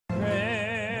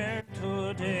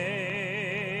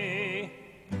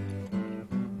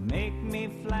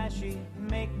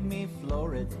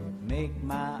florid, make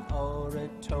my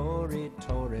oratory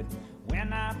torrid.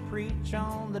 When I preach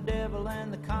on the devil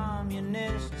and the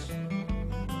communists,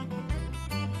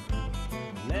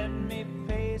 let me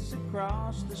pace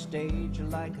across the stage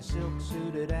like a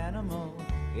silk-suited animal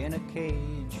in a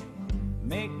cage.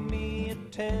 Make me a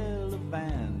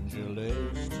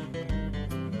televangelist.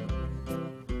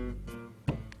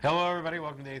 Hello, everybody.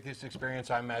 Welcome to the Atheist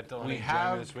Experience. I'm Matt Dillon. We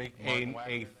have this week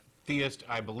a theist,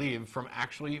 I believe, from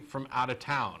out of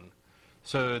town.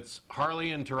 So it's Harley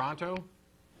in Toronto.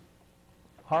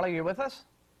 Harley, you with us?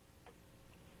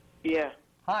 Yeah.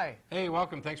 Hi. Hey,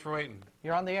 welcome. Thanks for waiting.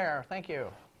 You're on the air. Thank you.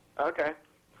 Okay.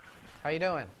 How you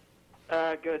doing?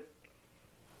 Good.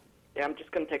 Yeah, I'm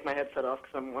just going to take my headset off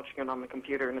because I'm watching it on the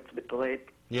computer and it's a bit delayed.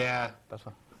 Yeah. That's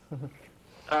fine.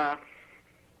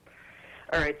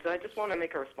 All right, so I just want to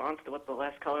make a response to what the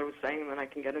last caller was saying, and then I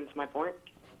can get into my point.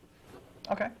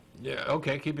 Okay. Yeah,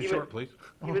 okay. Keep it short, please.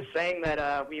 He was saying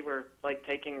that we were, like,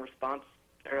 taking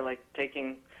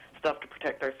taking stuff to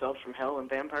protect ourselves from hell and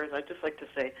vampires. I'd just like to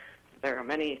say there are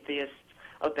many theists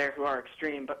out there who are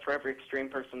extreme, but for every extreme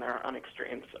person there are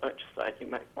unextremes. So I just thought you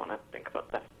might want to think about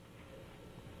that.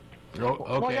 Oh,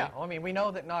 okay. Well, yeah. I mean, we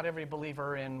know that not every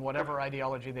believer in whatever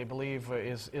ideology they believe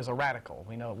is a radical.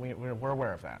 We know we're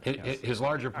aware of that. His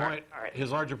larger point, All right.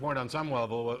 his larger point on some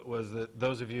level was that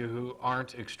those of you who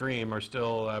aren't extreme are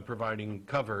still providing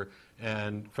cover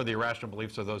and for the irrational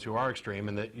beliefs of those who are extreme,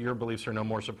 and that your beliefs are no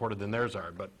more supported than theirs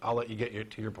are. But I'll let you get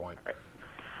to your point. All right.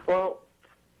 Well,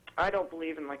 I don't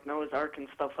believe in, like, Noah's Ark and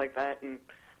stuff like that, and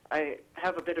I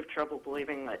have a bit of trouble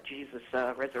believing that Jesus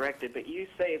resurrected, but you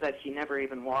say that he never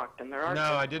even walked, and there are...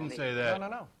 No, I didn't say that.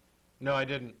 No. No, I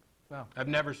didn't. No. I've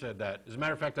never said that. As a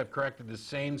matter of fact, I've corrected the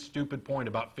same stupid point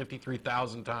about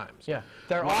 53,000 times. Yeah.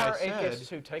 There are atheists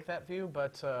who take that view,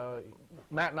 but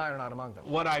Matt and I are not among them.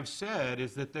 What I've said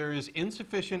is that there is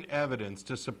insufficient evidence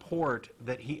to support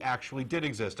that he actually did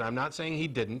exist. I'm not saying he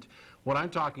didn't. What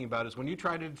I'm talking about is when you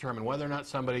try to determine whether or not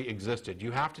somebody existed, you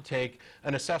have to take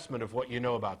an assessment of what you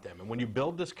know about them. And when you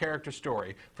build this character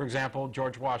story, for example,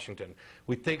 George Washington,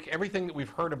 we think everything that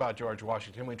we've heard about George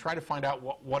Washington, we try to find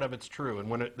out what of it's true. And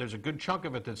when there's a good chunk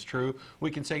of it that's true, we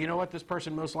can say, you know what, this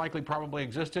person most likely probably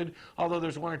existed, although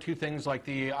there's one or two things like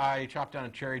the I chopped down a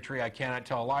cherry tree, I cannot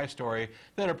tell a lie story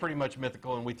that are pretty much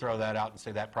mythical, and we throw that out and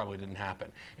say that probably didn't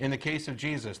happen. In the case of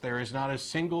Jesus, there is not a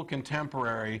single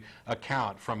contemporary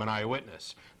account from an eyewitness.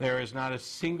 There is not a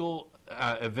single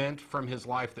event from his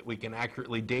life that we can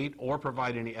accurately date or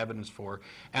provide any evidence for.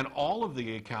 And all of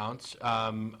the accounts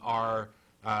are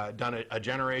done a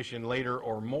generation later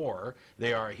or more.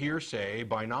 They are hearsay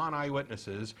by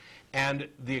non-eyewitnesses. And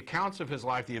the accounts of his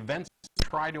life, the events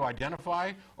try to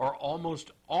identify, are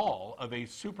almost all of a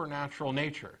supernatural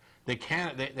nature. They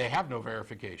have no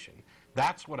verification.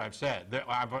 That's what I've said.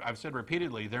 I've said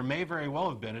repeatedly, there may very well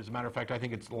have been, as a matter of fact, I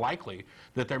think it's likely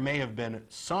that there may have been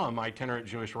some itinerant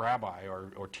Jewish rabbi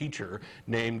or teacher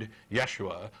named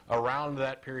Yeshua around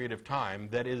that period of time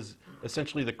that is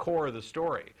essentially the core of the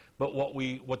story. But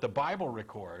what the Bible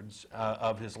records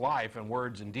of his life and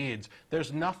words and deeds,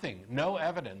 there's nothing, no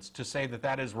evidence to say that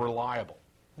that is reliable.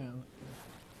 Yeah.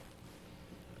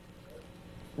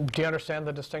 Do you understand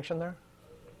the distinction there?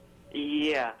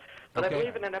 Yeah. But Okay. I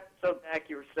believe in an episode back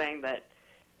you were saying that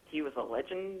he was a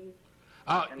legend.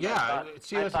 Yeah.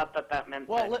 I thought that meant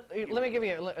Well, that let me give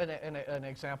you an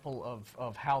example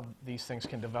of how these things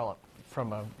can develop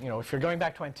from a, if you're going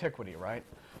back to antiquity, right?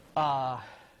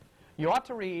 You ought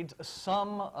to read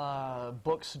some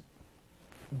books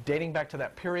dating back to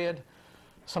that period,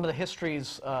 some of the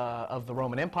histories of the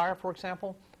Roman Empire, for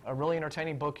example. A really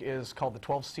entertaining book is called The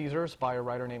 12 Caesars by a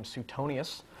writer named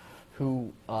Suetonius,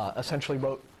 who essentially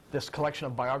wrote this collection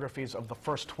of biographies of the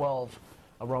first 12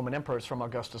 Roman emperors from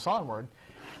Augustus onward.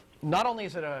 Not only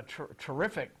is it a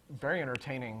terrific, very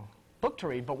entertaining book to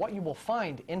read, but what you will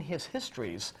find in his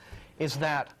histories is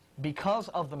that because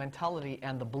of the mentality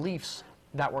and the beliefs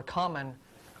that were common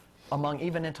among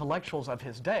even intellectuals of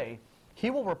his day, he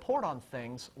will report on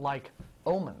things like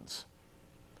omens,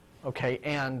 okay,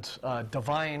 and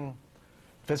divine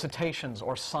visitations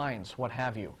or signs, what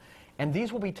have you. And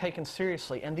these will be taken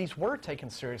seriously, and these were taken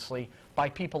seriously by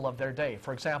people of their day.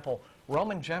 For example,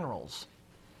 Roman generals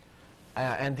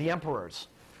and the emperors,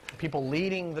 people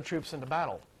leading the troops into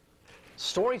battle.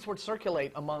 Stories would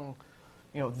circulate among,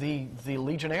 the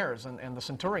legionnaires and the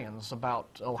centurions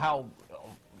about how,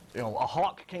 a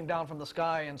hawk came down from the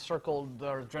sky and circled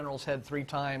the general's head 3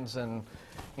 times and,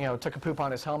 took a poop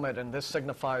on his helmet, and this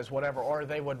signifies whatever. Or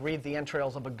they would read the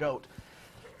entrails of a goat.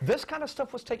 This kind of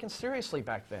stuff was taken seriously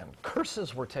back then.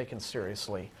 Curses were taken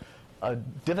seriously.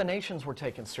 Divinations were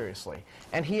taken seriously.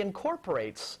 And he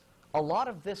incorporates a lot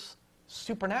of this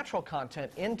supernatural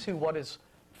content into what is,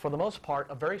 for the most part,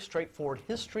 a very straightforward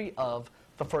history of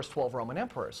the first 12 Roman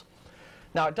emperors.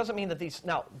 Now, it doesn't mean that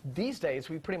these days,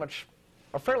 we pretty much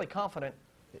are fairly confident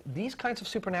these kinds of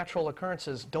supernatural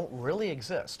occurrences don't really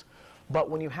exist. But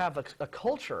when you have a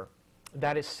culture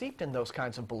that is steeped in those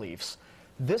kinds of beliefs,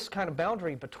 this kind of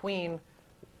boundary between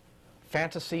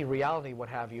fantasy, reality, what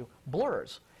have you,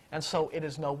 blurs. And so it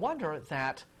is no wonder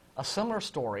that a similar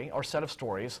story or set of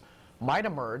stories might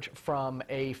emerge from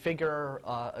a figure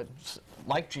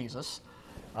like Jesus,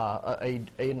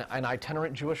 an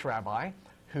itinerant Jewish rabbi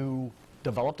who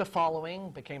developed a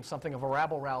following, became something of a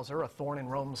rabble-rouser, a thorn in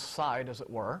Rome's side, as it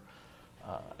were.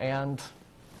 And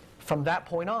from that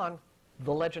point on,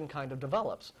 the legend kind of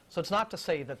develops. So it's not to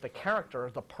say that the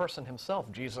character, the person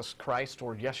himself, Jesus Christ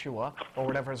or Yeshua, or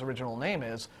whatever his original name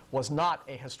is, was not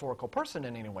a historical person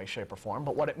in any way, shape, or form.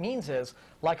 But what it means is,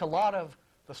 like a lot of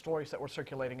the stories that were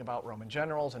circulating about Roman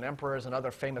generals and emperors and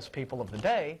other famous people of the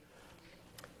day,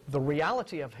 the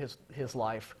reality of his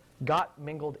life got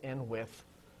mingled in with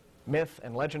myth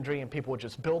and legendary, and people would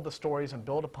just build the stories and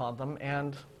build upon them,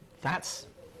 and that's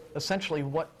essentially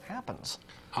what happens.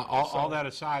 All that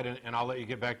aside, and I'll let you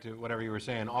get back to whatever you were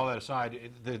saying, all that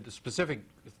aside, the specific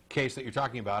case that you're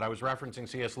talking about, I was referencing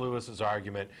C.S. Lewis's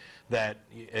argument that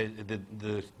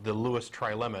the Lewis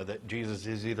trilemma, that Jesus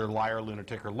is either liar,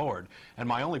 lunatic, or Lord. And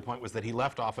my only point was that he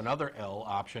left off another L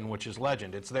option, which is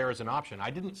legend. It's there as an option. I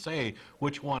didn't say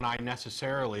which one I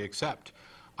necessarily accept.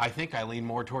 I think I lean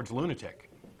more towards lunatic.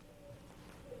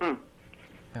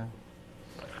 Yeah.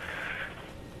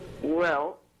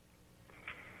 Well,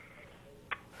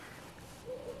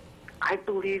 I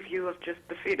believe you have just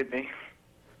defeated me.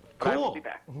 Cool. I will be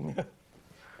back.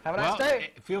 Have a nice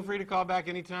day. Feel free to call back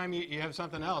anytime you have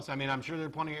something else. I mean, I'm sure there are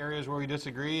plenty of areas where we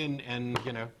disagree, and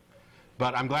you know,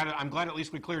 but I'm glad at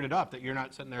least we cleared it up, that you're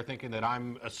not sitting there thinking that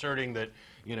I'm asserting that,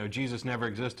 you know, Jesus never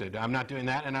existed. I'm not doing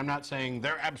that, and I'm not saying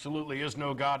there absolutely is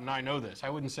no God and I know this.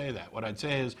 I wouldn't say that. What I'd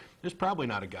say is there's probably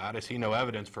not a God. I see no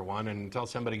evidence for one, and until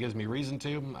somebody gives me reason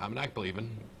to, I'm not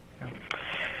believing. Yeah.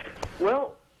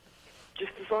 Well,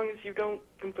 just as long as you don't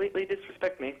completely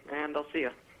disrespect me, and I'll see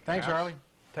you. Thanks, Charlie.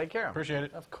 Take care. Appreciate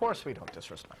it. Of course we don't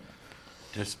disrespect.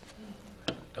 Just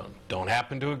don't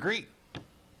happen to agree.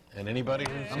 And anybody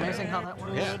who's... Amazing how that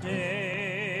works. Yeah.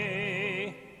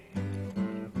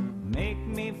 Make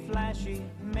me flashy,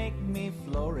 make me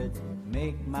florid,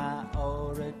 make my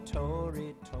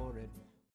oratory torrid.